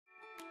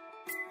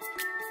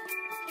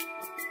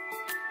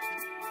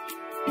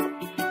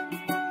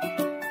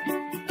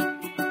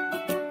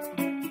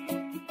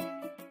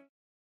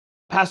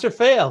Pass or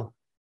fail.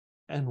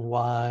 And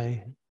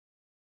why?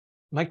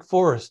 Mike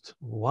Forrest,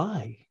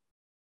 why?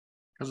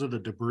 Because of the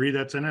debris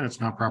that's in it, it's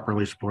not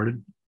properly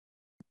supported.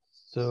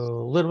 So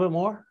a little bit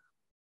more.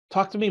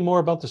 Talk to me more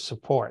about the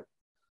support.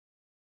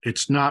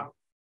 It's not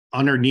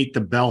underneath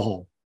the bell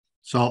hole.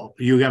 So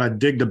you got to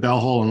dig the bell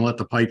hole and let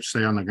the pipe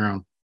stay on the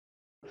ground.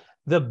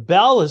 The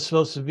bell is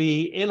supposed to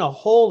be in a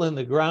hole in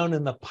the ground,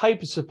 and the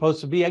pipe is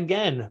supposed to be,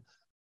 again,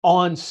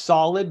 on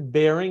solid,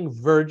 bearing,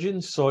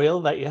 virgin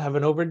soil that you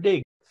haven't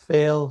overdigged.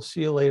 Fail,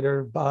 see you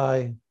later,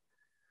 bye.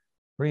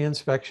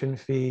 Reinspection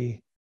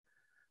fee.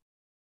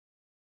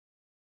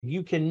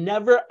 You can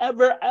never,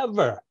 ever,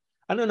 ever,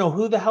 I don't know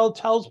who the hell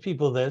tells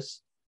people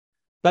this,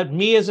 but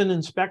me as an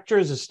inspector,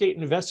 as a state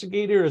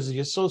investigator, as the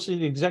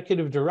associate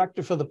executive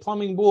director for the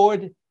plumbing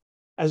board,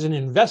 as an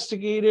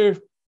investigator,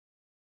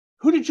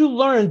 who did you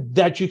learn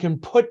that you can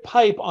put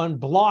pipe on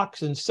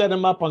blocks and set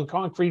them up on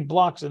concrete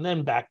blocks and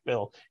then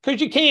backfill?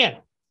 Because you can't.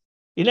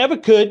 You never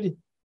could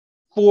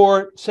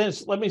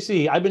let me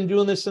see, I've been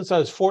doing this since I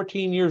was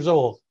 14 years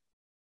old.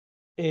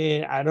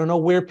 And I don't know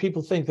where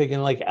people think they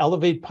can like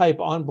elevate pipe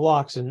on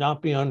blocks and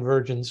not be on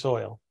virgin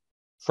soil,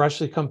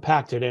 freshly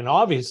compacted. And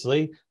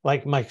obviously,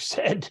 like Mike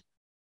said,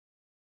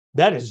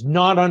 that is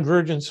not on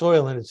virgin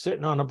soil and it's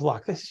sitting on a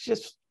block. This is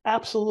just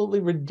absolutely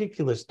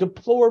ridiculous,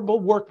 deplorable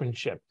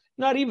workmanship.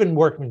 Not even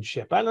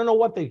workmanship. I don't know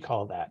what they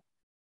call that.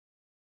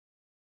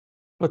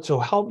 But so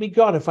help me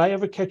God, if I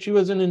ever catch you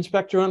as an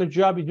inspector on a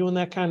job, you're doing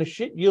that kind of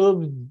shit,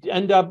 you'll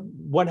end up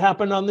what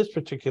happened on this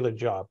particular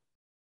job.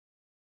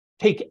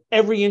 Take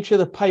every inch of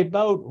the pipe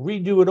out,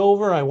 redo it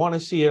over. I want to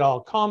see it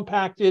all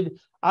compacted.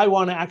 I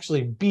want to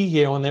actually be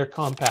here when they're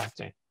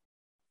compacting.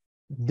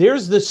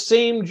 There's the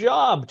same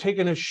job,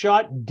 taking a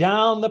shot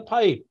down the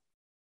pipe.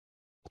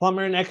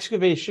 Plumber and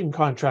excavation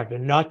contractor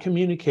not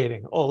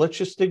communicating. Oh, let's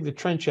just dig the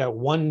trench at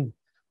one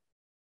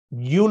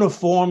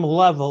uniform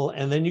level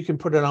and then you can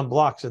put it on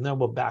blocks and then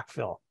we'll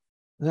backfill.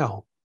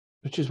 No,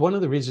 which is one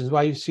of the reasons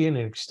why you see an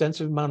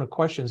extensive amount of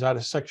questions out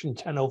of Section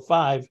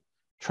 1005,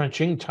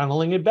 trenching,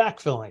 tunneling, and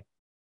backfilling.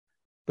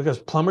 Because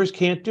plumbers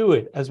can't do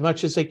it as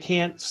much as they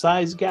can't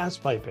size gas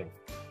piping.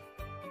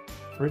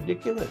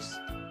 Ridiculous.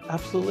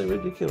 Absolutely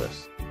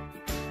ridiculous.